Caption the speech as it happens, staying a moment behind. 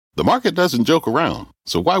The market doesn't joke around,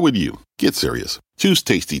 so why would you? Get serious. Choose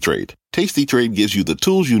Tasty Trade. Tasty Trade gives you the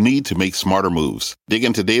tools you need to make smarter moves. Dig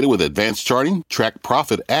into data with advanced charting, track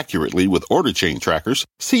profit accurately with order chain trackers,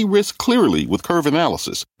 see risk clearly with curve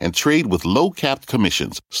analysis, and trade with low-capped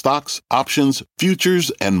commissions, stocks, options,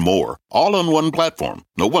 futures, and more. All on one platform.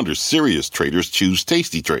 No wonder serious traders choose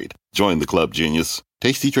Tasty Trade. Join the club, genius.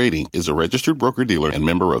 Tasty Trading is a registered broker-dealer and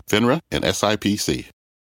member of FINRA and SIPC.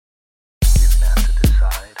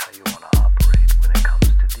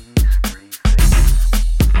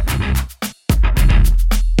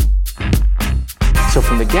 So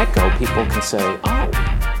from the get-go, people can say,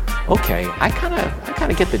 "Oh, okay, I kind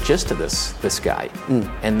of get the gist of this guy."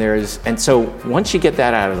 And so once you get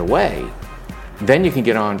that out of the way, then you can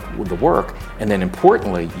get on with the work. And then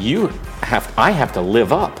importantly, I have to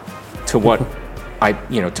live up to what I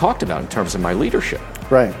talked about in terms of my leadership.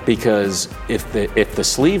 Right. Because if the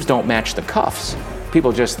sleeves don't match the cuffs,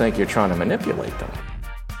 people just think you're trying to manipulate them.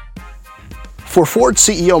 For Ford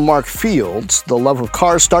CEO Mark Fields, the love of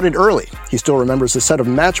cars started early. He still remembers a set of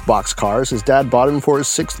Matchbox cars his dad bought him for his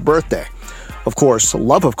 6th birthday. Of course,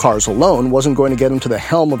 love of cars alone wasn't going to get him to the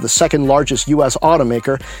helm of the second largest U.S.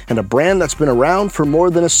 automaker and a brand that's been around for more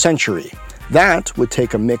than a century. That would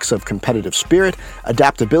take a mix of competitive spirit,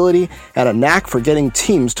 adaptability, and a knack for getting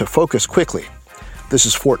teams to focus quickly. This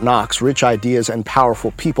is Fort Knox, Rich Ideas and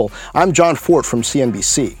Powerful People. I'm John Fort from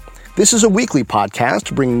CNBC. This is a weekly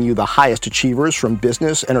podcast bringing you the highest achievers from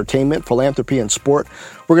business, entertainment, philanthropy, and sport.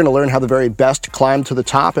 We're going to learn how the very best climb to the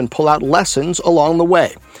top and pull out lessons along the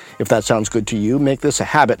way. If that sounds good to you, make this a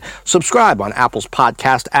habit. Subscribe on Apple's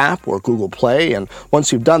podcast app or Google Play, and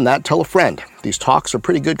once you've done that, tell a friend. These talks are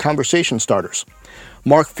pretty good conversation starters.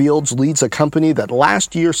 Mark Fields leads a company that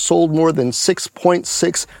last year sold more than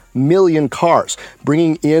 6.6 million cars,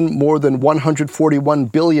 bringing in more than $141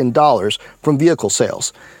 billion from vehicle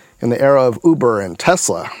sales. In the era of Uber and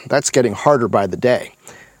Tesla, that's getting harder by the day.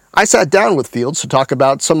 I sat down with Fields to talk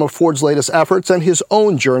about some of Ford's latest efforts and his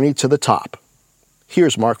own journey to the top.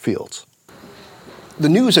 Here's Mark Fields. The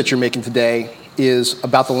news that you're making today is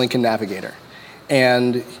about the Lincoln Navigator.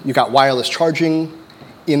 And you've got wireless charging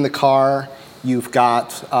in the car. You've got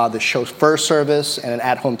the chauffeur service and an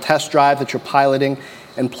at-home test drive that you're piloting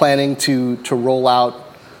and planning to roll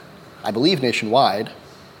out, I believe, nationwide.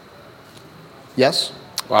 Yes?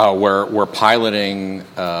 We're piloting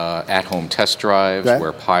at-home test drives. Right.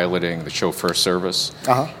 We're piloting the chauffeur service.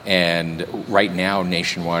 And right now,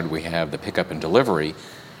 nationwide, we have the pickup and delivery,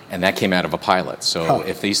 and that came out of a pilot. So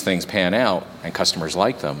if these things pan out and customers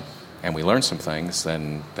like them, and we learn some things,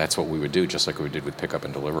 then that's what we would do, just like we did with pickup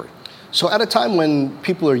and delivery. So at a time when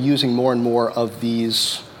people are using more and more of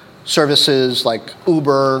these services like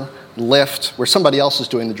Uber, Lyft, where somebody else is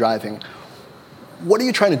doing the driving, what are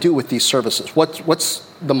you trying to do with these services? What's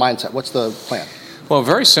the mindset? What's the plan? Well,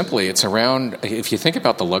 very simply, it's around, if you think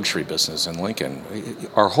about the luxury business in Lincoln,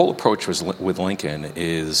 our whole approach with Lincoln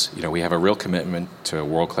is, we have a real commitment to a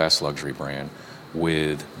world-class luxury brand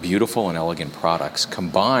with beautiful and elegant products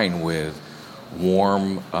combined with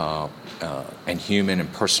warm and human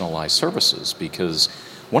and personalized services, because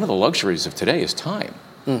one of the luxuries of today is time.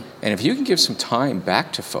 And if you can give some time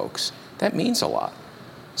back to folks, that means a lot.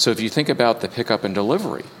 So if you think about the pickup and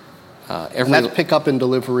delivery, and that's pickup and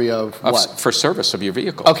delivery of what? For service of your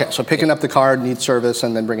vehicle. Okay, so picking up the car, needs service,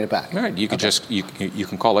 and then bringing it back. Right. You could you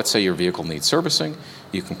can call. Let's say your vehicle needs servicing.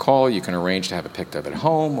 You can call. You can arrange to have it picked up at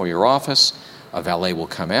home or your office. A valet will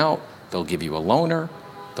come out. They'll give you a loaner.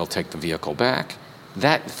 They'll take the vehicle back.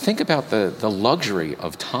 Think about the luxury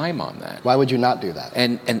of time on that. Why would you not do that?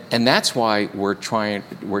 And that's why we're trying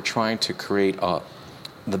to create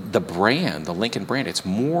the brand, the Lincoln brand. It's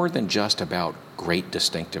more than just about great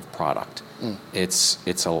distinctive product. It's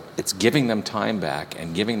giving them time back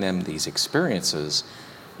and giving them these experiences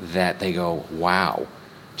that they go wow,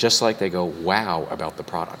 just like they go wow about the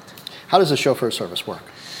product. How does the chauffeur service work?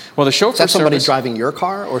 Well, the chauffeur service... Is that somebody service, driving your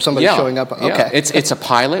car or somebody showing up? Okay. Yeah. It's a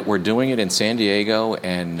pilot. We're doing it in San Diego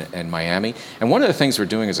and Miami. And one of the things we're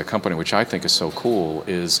doing as a company, which I think is so cool,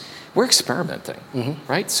 is we're experimenting,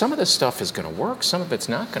 right? Some of this stuff is going to work. Some of it's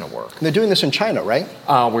not going to work. And they're doing this in China, right?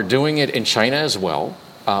 We're doing it in China as well.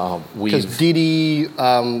 Because Didi,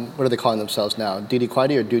 what are they calling themselves now? Didi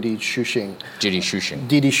Kuaidi or Didi Xuxing? Didi Xuxing.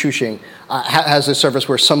 Didi Xuxing has a service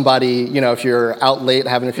where somebody, if you're out late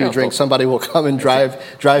having a few drinks, somebody will come and drive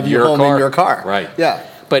you home in your car. Right. Yeah.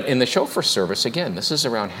 But in the chauffeur service, again, this is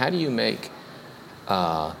around how do you make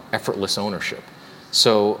effortless ownership.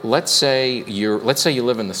 So let's say you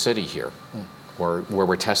live in the city here, or where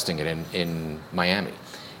we're testing it in Miami,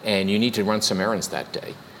 and you need to run some errands that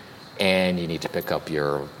day. and you need to pick up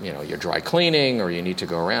your dry cleaning, or you need to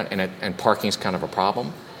go around, and parking's kind of a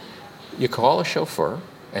problem, you call a chauffeur,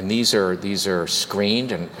 and these are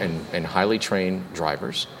screened and highly trained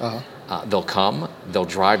drivers. They'll come, they'll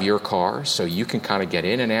drive your car, so you can kind of get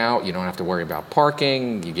in and out. You don't have to worry about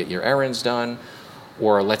parking. You get your errands done.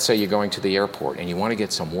 Or let's say you're going to the airport and you want to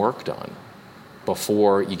get some work done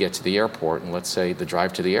before you get to the airport, and let's say the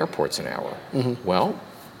drive to the airport's an hour. Well,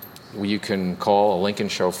 you can call a Lincoln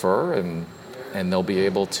chauffeur, and they'll be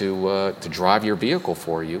able to drive your vehicle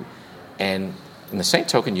for you. And in the same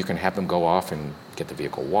token, you can have them go off and get the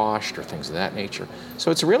vehicle washed or things of that nature. So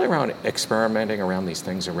it's really around experimenting around these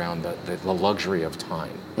things, around the luxury of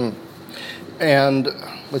time. And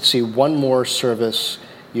let's see, one more service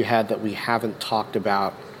you had that we haven't talked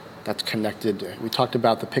about that's connected. We talked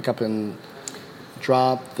about the pickup and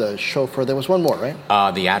drop, the chauffeur. There was one more, right?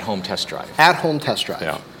 The at-home test drive. At-home test drive.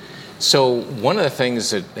 Yeah. So one of the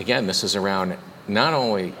things that, again, this is around not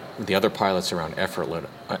only the other pilots around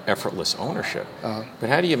effortless ownership, but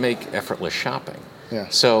how do you make effortless shopping? Yeah.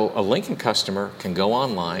 So a Lincoln customer can go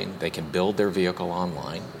online, they can build their vehicle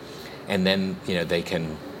online, and then they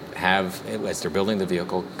can have, as they're building the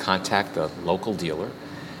vehicle, contact the local dealer,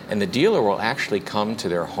 and the dealer will actually come to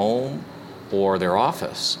their home or their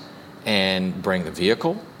office and bring the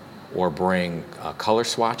vehicle or bring color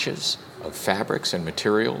swatches of fabrics and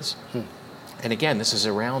materials. And again, this is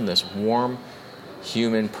around this warm,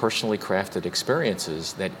 human, personally crafted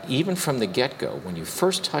experiences that even from the get-go, when you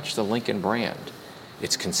first touch the Lincoln brand,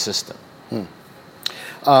 it's consistent. And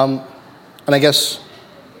I guess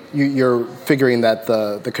you're figuring that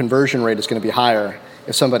the conversion rate is going to be higher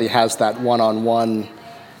if somebody has that one-on-one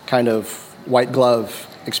kind of white glove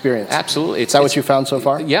experience. Absolutely. Is that what you found so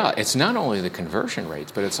far? Yeah, it's not only the conversion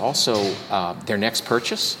rates, but it's also their next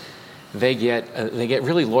purchase. They get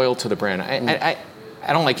really loyal to the brand.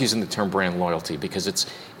 I don't like using the term brand loyalty because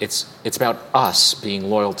it's about us being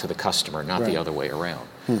loyal to the customer, not the other way around.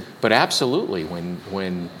 But absolutely,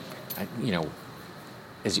 when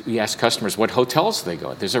as you ask customers what hotels they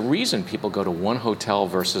go at, there's a reason people go to one hotel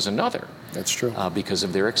versus another. That's true. Because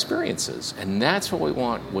of their experiences. And that's what we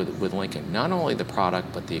want with Lincoln. Not only the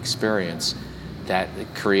product, but the experience that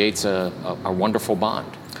creates a wonderful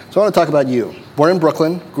bond. So I want to talk about you. Born in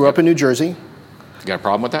Brooklyn, grew up in New Jersey. You got a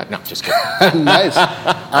problem with that? No, just kidding. Nice.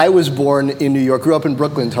 I was born in New York, grew up in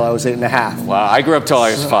Brooklyn until I was 8.5. Well, I grew up till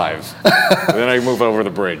I was 5. Then I moved over the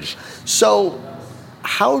bridge. So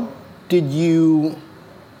how did you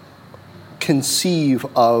conceive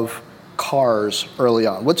of cars early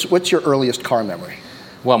on? What's your earliest car memory?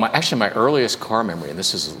 Well, my earliest car memory, and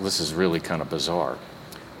this is really kind of bizarre.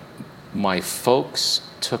 My folks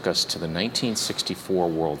took us to the 1964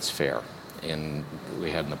 World's Fair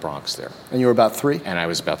we had in the Bronx there. And you were about 3? And I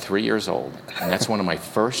was about 3 years old. And that's one of my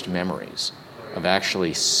first memories of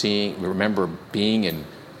actually remember being in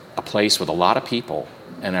a place with a lot of people.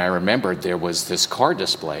 And I remembered there was this car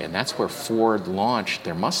display, and that's where Ford launched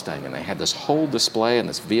their Mustang. And they had this whole display and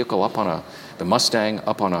this vehicle the Mustang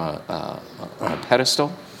up on a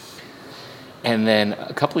pedestal. And then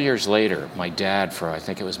a couple of years later, my dad, for I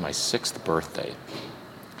think it was my 6th birthday,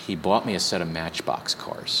 he bought me a set of Matchbox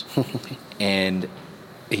cars. And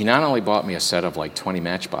he not only bought me a set of like 20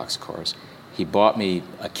 Matchbox cars, he bought me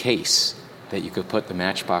a case that you could put the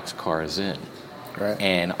Matchbox cars in. Right.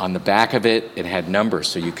 And on the back of it, it had numbers,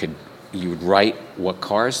 so you would write what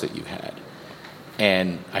cars that you had.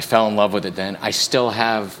 And I fell in love with it then. I still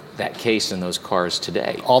have that case and those cars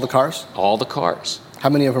today. All the cars? All the cars. How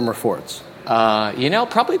many of them are Fords?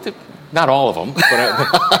 Probably not all of them,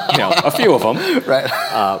 but a few of them. Right.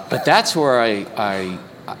 But that's where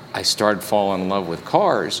I started falling in love with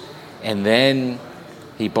cars. And then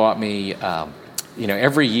he bought me,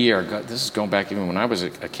 every year, this is going back even when I was a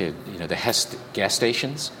kid, the Hess gas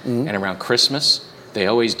stations, and around Christmas, they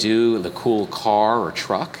always do the cool car or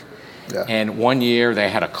truck. Yeah. And one year they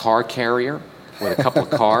had a car carrier with a couple of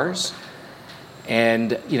cars.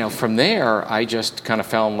 And, from there, I just kind of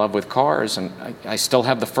fell in love with cars, and I still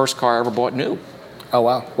have the first car I ever bought new. Oh,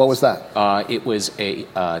 wow. What was that? It was a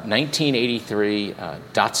 1983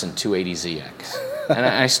 Datsun 280ZX. And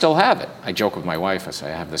I still have it. I joke with my wife. I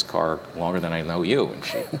say, I have this car longer than I know you, and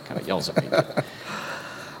she kind of yells at me.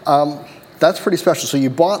 That's pretty special. So you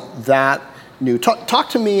bought that new. Talk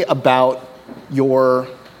to me about your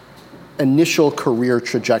initial career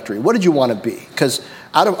trajectory. What did you want to be? Because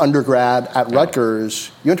out of undergrad at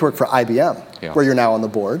Rutgers, you went to work for IBM, where you're now on the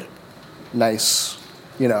board. Nice,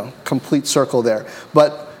 complete circle there.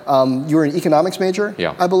 But you were an economics major,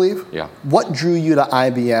 I believe? Yeah. What drew you to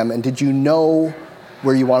IBM, and did you know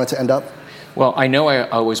where you wanted to end up? Well, I know I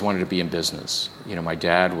always wanted to be in business. You know, my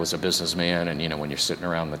dad was a businessman, and, you know, when you're sitting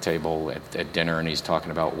around the table at dinner and he's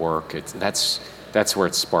talking about work, that's where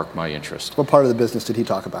it sparked my interest. What part of the business did he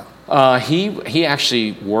talk about? He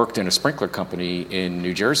actually worked in a sprinkler company in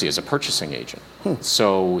New Jersey as a purchasing agent.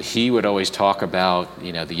 So he would always talk about,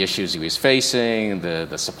 you know, the issues he was facing,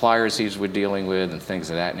 the suppliers he was dealing with, and things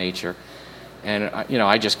of that nature. And, you know,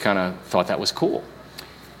 I just kind of thought that was cool.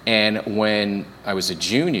 And when I was a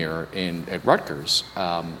junior at Rutgers,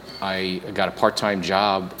 I got a part-time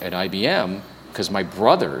job at IBM because my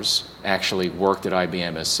brothers actually worked at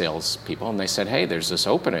IBM as salespeople, and they said, hey, there's this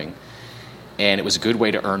opening, and it was a good way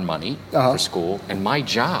to earn money for school. And my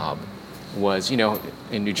job was, you know,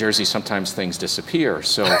 in New Jersey, sometimes things disappear.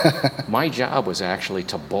 So my job was actually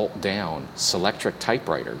to bolt down Selectric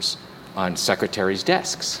typewriters on secretaries'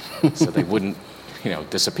 desks so they wouldn't, you know,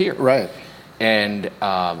 disappear. Right. And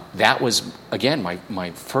that was, again,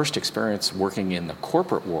 my first experience working in the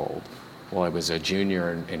corporate world while I was a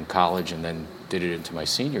junior in college, and then did it into my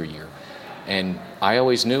senior year. And I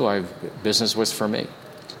always knew business was for me.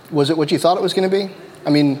 Was it what you thought it was going to be? I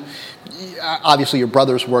mean, obviously your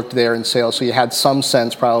brothers worked there in sales, so you had some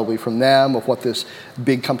sense probably from them of what this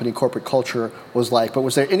big company corporate culture was like. But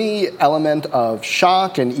was there any element of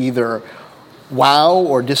shock and either wow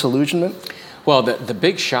or disillusionment? Well, the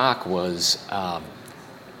big shock was all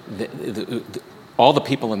the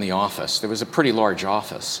people in the office. There was a pretty large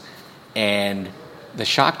office. And the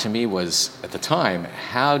shock to me was, at the time,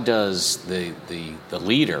 how does the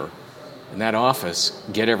leader in that office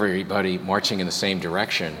get everybody marching in the same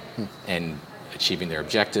direction and achieving their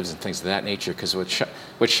objectives and things of that nature? Because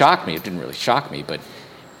what shocked me, it didn't really shock me, but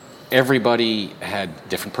everybody had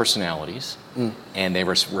different personalities, and they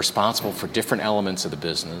were responsible for different elements of the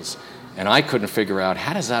business. And I couldn't figure out,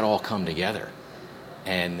 how does that all come together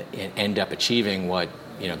and end up achieving what,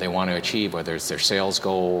 you know, they want to achieve, whether it's their sales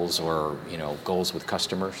goals or, you know, goals with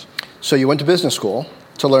customers. So you went to business school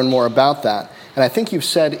to learn more about that. And I think you've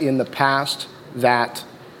said in the past that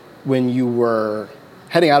when you were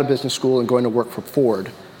heading out of business school and going to work for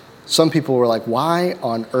Ford, some people were like, why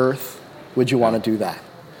on earth would you want to do that?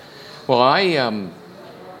 Well,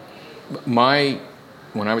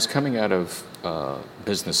 when I was coming out of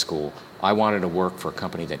business school, I wanted to work for a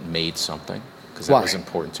company that made something, because that was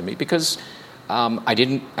important to me. Because I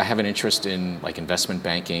have an interest in like investment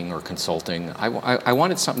banking or consulting. I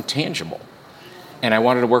wanted something tangible, and I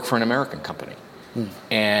wanted to work for an American company.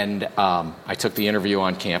 And I took the interview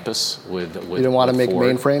on campus with You didn't want to make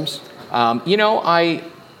Ford. mainframes? You know,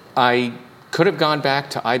 I could have gone back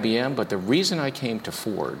to IBM, but the reason I came to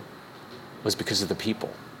Ford was because of the people.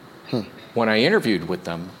 When I interviewed with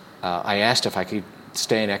them, I asked if I could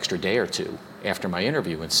stay an extra day or two after my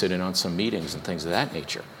interview and sit in on some meetings and things of that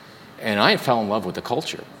nature. And I fell in love with the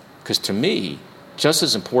culture, because to me, just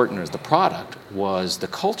as important as the product was the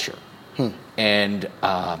culture. And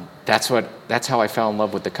that's how I fell in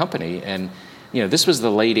love with the company. And, you know, this was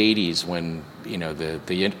the late 80s when, you know,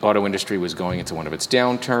 the auto industry was going into one of its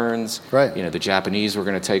downturns. Right. You know, the Japanese were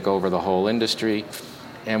going to take over the whole industry.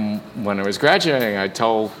 And when I was graduating, I'd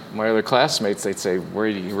tell my other classmates, they'd say, where are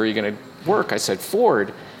you going to work? I said,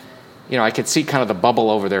 Ford. You know, I could see kind of the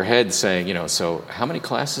bubble over their heads saying, you know, so how many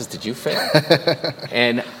classes did you fail?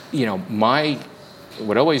 And, you know,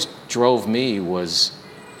 what always drove me was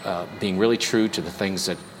being really true to the things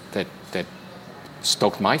that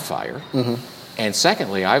stoked my fire. And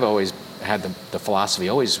secondly, I've always had the philosophy,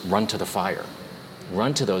 always run to the fire.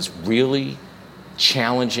 Run to those really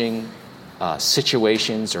challenging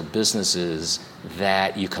situations or businesses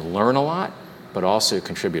that you can learn a lot, but also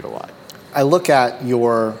contribute a lot. I look at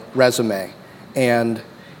your resume, and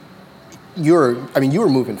you were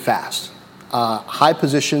moving fast. High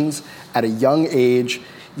positions at a young age.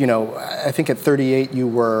 You know, I think at 38 you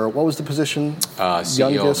were, what was the position?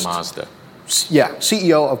 CEO of Mazda. Yeah,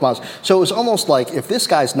 CEO of Mazda. So it was almost like, if this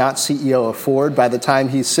guy's not CEO of Ford by the time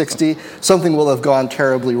he's 60, something will have gone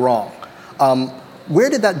terribly wrong. Where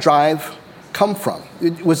did that drive come from?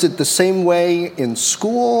 Was it the same way in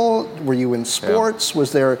school? Were you in sports?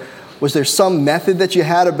 Yeah. Was there some method that you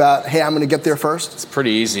had about, hey, I'm going to get there first? It's pretty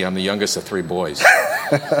easy. I'm the youngest of three boys.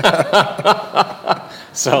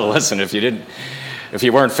 So listen, if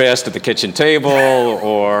you weren't fast at the kitchen table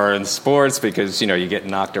or in sports because, you know, you get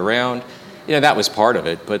knocked around, you know, that was part of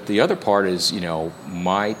it. But the other part is, you know,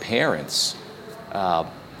 my parents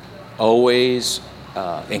always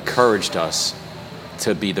encouraged us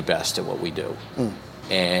to be the best at what we do,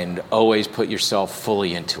 and always put yourself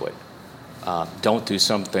fully into it. Don't do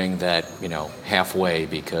something that, you know, halfway,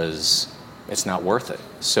 because it's not worth it.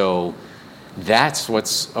 So that's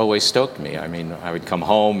what's always stoked me. I mean, I would come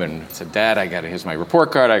home and said, Dad, here's my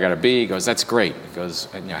report card, I got a B. He goes, that's great. He goes,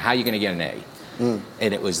 how are you going to get an A?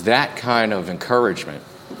 And it was that kind of encouragement.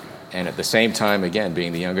 And at the same time, again,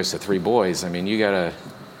 being the youngest of three boys, I mean, you gotta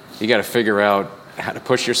figure out how to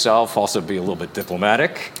push yourself, also be a little bit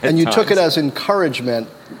diplomatic. And you took it as encouragement,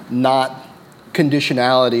 not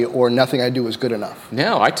conditionality or nothing I do is good enough.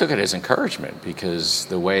 No, I took it as encouragement because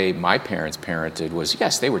the way my parents parented was,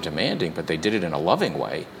 yes, they were demanding, but they did it in a loving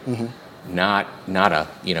way, not a,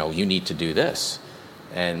 you need to do this.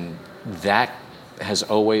 And that has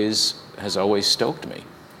always stoked me.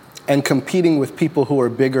 And competing with people who are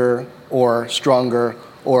bigger or stronger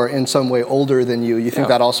or in some way older than you think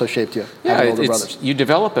that also shaped you? Yeah, having older brothers. You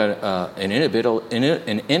develop an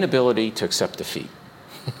inability to accept defeat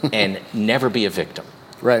and never be a victim.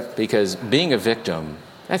 Right. Because being a victim,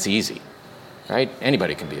 that's easy, right?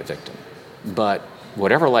 Anybody can be a victim. But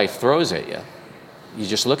whatever life throws at you, you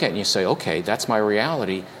just look at it and you say, okay, that's my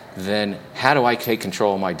reality. Then how do I take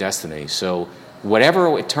control of my destiny? So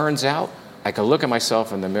whatever it turns out, I can look at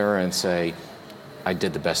myself in the mirror and say, I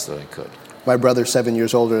did the best that I could. My brother's 7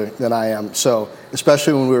 years older than I am, so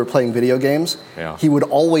especially when we were playing video games, he would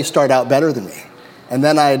always start out better than me. And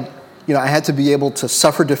then I had to be able to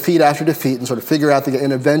suffer defeat after defeat and sort of figure out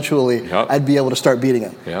and eventually I'd be able to start beating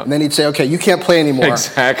him. And then he'd say, okay, you can't play anymore.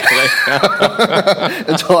 Exactly.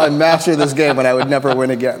 Until I master this game and I would never win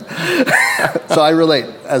again. So I relate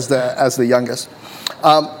as the youngest.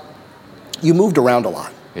 You moved around a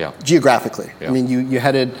lot. Geographically. I mean, you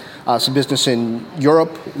headed some business in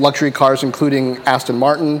Europe, luxury cars, including Aston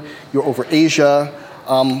Martin. You're over Asia.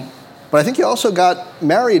 But I think you also got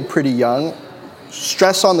married pretty young.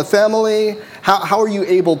 Stress on the family. How are you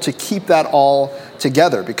able to keep that all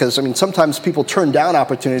together? Because, I mean, sometimes people turn down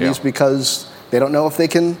opportunities because they don't know if they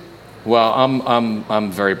can. Well,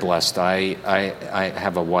 I'm very blessed. I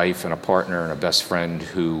have a wife and a partner and a best friend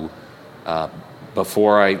who,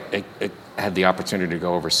 before I had the opportunity to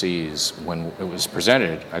go overseas, when it was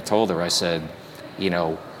presented, I told her, I said,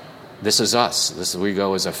 this is us. We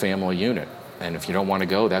go as a family unit. And if you don't want to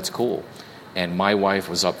go, that's cool. And my wife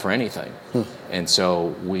was up for anything. And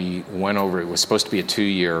so we went over. It was supposed to be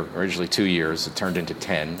originally 2 years. It turned into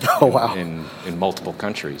 10 in multiple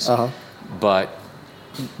countries. But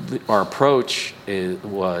our approach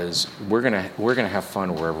was we're gonna have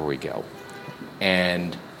fun wherever we go.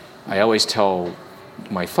 And I always tell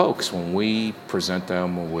my folks when we present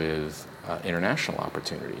them with international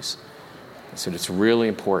opportunities, I said it's really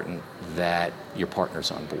important that your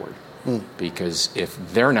partner's on board because if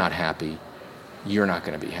they're not happy, you're not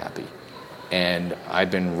going to be happy. And I've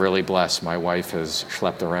been really blessed. My wife has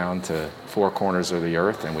schlepped around to 4 corners of the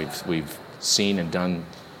earth, and we've seen and done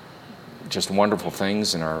just wonderful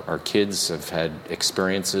things, and our kids have had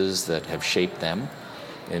experiences that have shaped them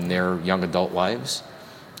in their young adult lives.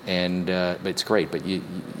 And it's great, but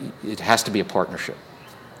it has to be a partnership.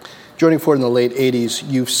 Joining Ford in the late 80s,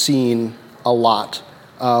 you've seen a lot.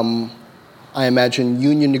 I imagine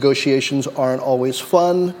union negotiations aren't always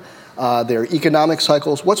fun. There are economic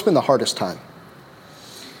cycles. What's been the hardest time?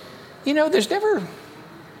 There's never,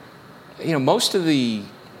 most of the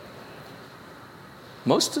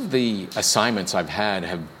assignments I've had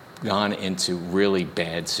have gone into really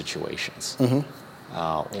bad situations.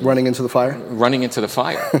 Running into the fire? Running into the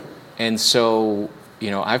fire. And so,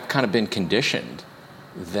 I've kind of been conditioned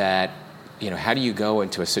that, how do you go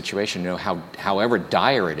into a situation, however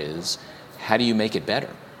dire it is, how do you make it better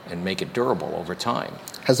and make it durable over time?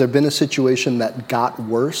 Has there been a situation that got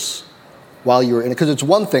worse while you were in it? Because it's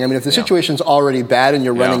one thing. I mean, if the situation's already bad and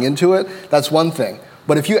you're running into it, that's one thing.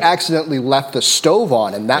 But if you accidentally left the stove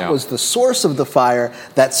on and that was the source of the fire,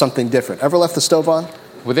 that's something different. Ever left the stove on?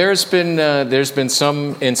 Well, there's been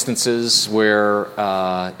some instances where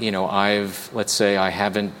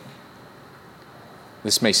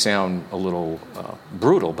this may sound a little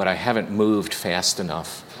brutal, but I haven't moved fast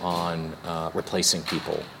enough on replacing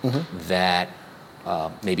people that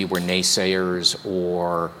maybe were naysayers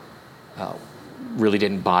or really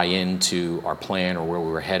didn't buy into our plan or where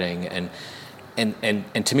we were heading.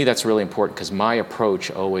 And to me, that's really important because my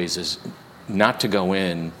approach always is not to go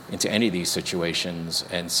into any of these situations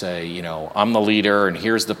and say, I'm the leader and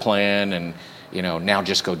here's the plan and, now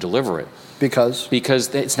just go deliver it. Because?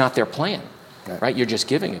 Because it's not their plan, right? You're just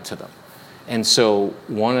giving it to them. And so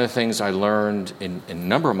one of the things I learned in a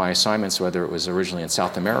number of my assignments, whether it was originally in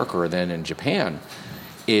South America or then in Japan,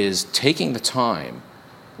 is taking the time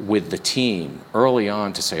with the team early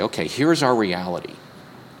on to say, okay, here's our reality.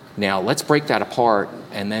 Now, let's break that apart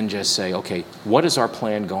and then just say, okay, what is our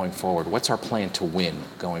plan going forward? What's our plan to win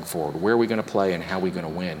going forward? Where are we going to play and how are we going to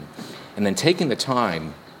win? And then taking the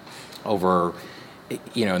time over,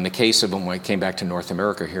 in the case of when I came back to North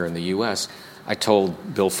America here in the U.S., I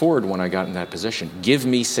told Bill Ford when I got in that position, give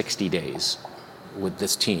me 60 days with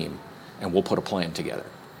this team and we'll put a plan together.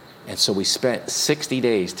 And so we spent 60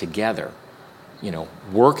 days together,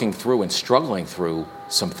 working through and struggling through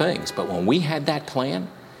some things. But when we had that plan,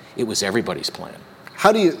 it was everybody's plan.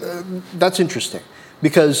 How do you, that's interesting,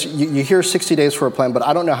 because you hear 60 days for a plan, but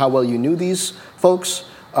I don't know how well you knew these folks.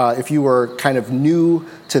 If you were kind of new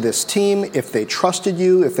to this team, if they trusted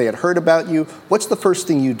you, if they had heard about you, what's the first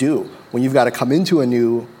thing you do when you've got to come into a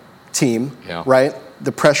new team, right?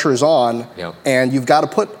 The pressure is on, and you've got to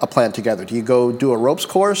put a plan together. Do you go do a ropes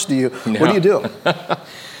course? What do you do?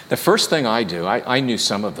 The first thing I do, I knew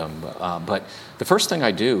some of them, but the first thing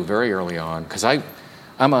I do very early on, because I'm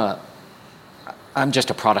just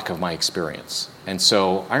a product of my experience. And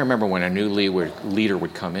so I remember when a new leader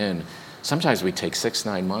would come in, sometimes we'd take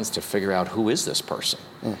 6-9 months to figure out who is this person.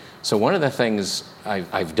 So one of the things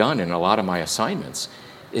I've done in a lot of my assignments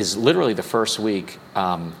is literally the first week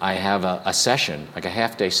I have a session, like a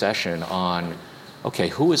half-day session on, okay,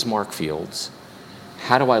 who is Mark Fields?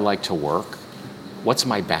 How do I like to work? What's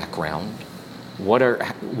my background? What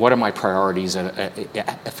are my priorities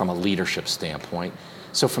from a leadership standpoint?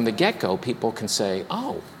 So from the get-go, people can say,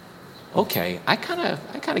 oh, okay, I kind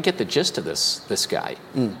of get the gist of this guy.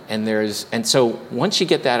 And so once you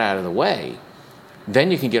get that out of the way,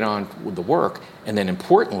 then you can get on with the work. And then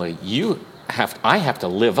importantly, I have to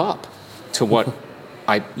live up to what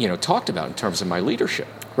I talked about in terms of my leadership.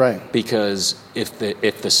 Right. Because if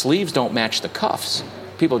the sleeves don't match the cuffs,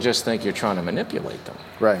 people just think you're trying to manipulate them.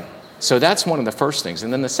 Right. So that's one of the first things.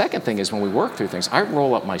 And then the second thing is when we work through things, I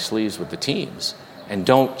roll up my sleeves with the teams and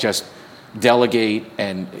don't just delegate.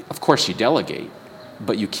 And of course you delegate,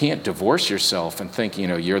 but you can't divorce yourself and think,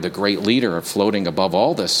 you're the great leader floating above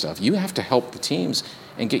all this stuff. You have to help the teams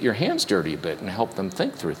and get your hands dirty a bit and help them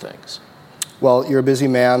think through things. Well, you're a busy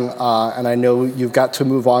man, and I know you've got to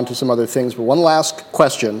move on to some other things, but one last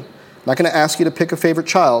question. I'm not going to ask you to pick a favorite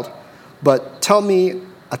child, but tell me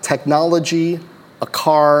a technology, a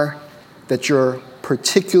car that you're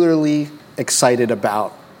particularly excited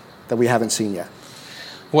about that we haven't seen yet.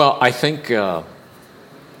 Well, I think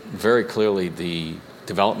very clearly the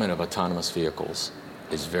development of autonomous vehicles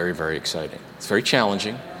is very, very exciting. It's very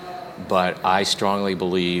challenging, but I strongly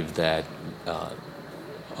believe that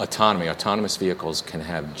autonomous vehicles can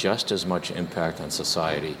have just as much impact on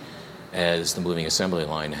society as the moving assembly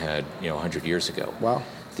line had, 100 years ago. Wow.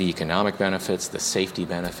 The economic benefits, the safety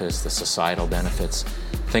benefits, the societal benefits.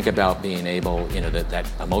 Think about being able, that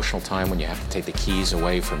emotional time when you have to take the keys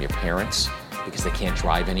away from your parents because they can't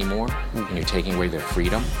drive anymore, and you're taking away their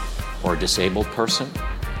freedom, or a disabled person.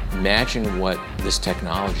 Imagine what this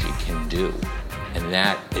technology can do. And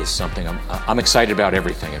that is something I'm excited about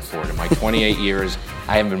everything at Ford. In my 28 years,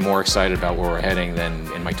 I haven't been more excited about where we're heading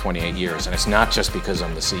than in my 28 years. And it's not just because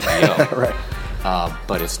I'm the CEO. Right.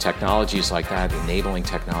 But it's technologies like that, enabling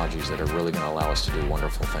technologies that are really going to allow us to do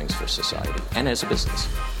wonderful things for society and as a business.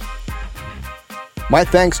 My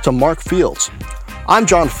thanks to Mark Fields. I'm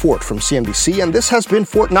John Fort from CNBC, and this has been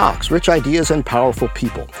Fort Knox, Rich Ideas and Powerful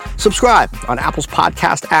People. Subscribe on Apple's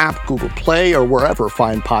podcast app, Google Play, or wherever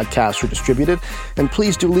fine podcasts are distributed. And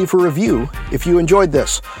please do leave a review if you enjoyed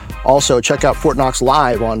this. Also, check out Fort Knox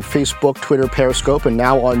Live on Facebook, Twitter, Periscope, and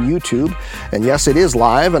now on YouTube. And yes, it is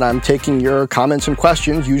live, and I'm taking your comments and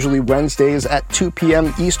questions, usually Wednesdays at 2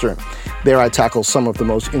 p.m. Eastern. There I tackle some of the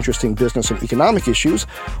most interesting business and economic issues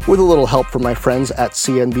with a little help from my friends at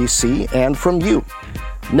CNBC and from you.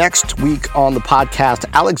 Next week on the podcast,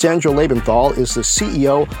 Alexandra Lebenthal is the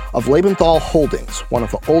CEO of Lebenthal Holdings, one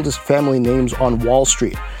of the oldest family names on Wall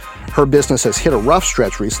Street. Her business has hit a rough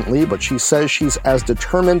stretch recently, but she says she's as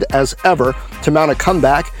determined as ever to mount a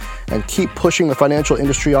comeback and keep pushing the financial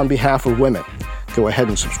industry on behalf of women. Go ahead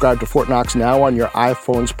and subscribe to Fort Knox now on your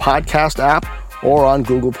iPhone's podcast app or on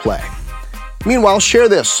Google Play. Meanwhile, share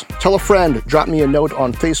this. Tell a friend. Drop me a note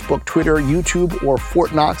on Facebook, Twitter, YouTube, or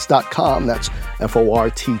FortKnox.com. That's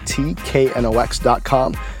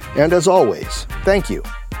FortTKNOX.com. And as always, thank you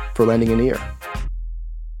for lending an ear.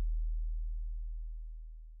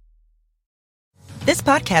 This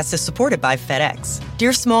podcast is supported by FedEx.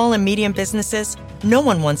 Dear small and medium businesses, no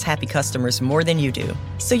one wants happy customers more than you do.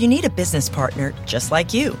 So you need a business partner just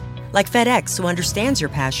like you. Like FedEx, who understands your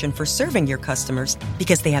passion for serving your customers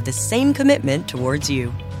because they have the same commitment towards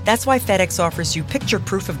you. That's why FedEx offers you picture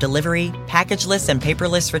proof of delivery, packageless and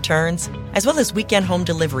paperless returns, as well as weekend home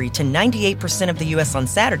delivery to 98% of the U.S. on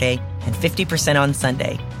Saturday and 50% on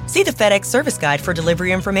Sunday. See the FedEx service guide for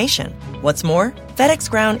delivery information. What's more, FedEx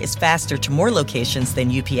Ground is faster to more locations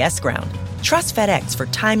than UPS Ground. Trust FedEx for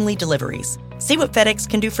timely deliveries. See what FedEx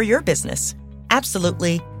can do for your business.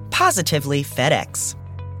 Absolutely, positively FedEx.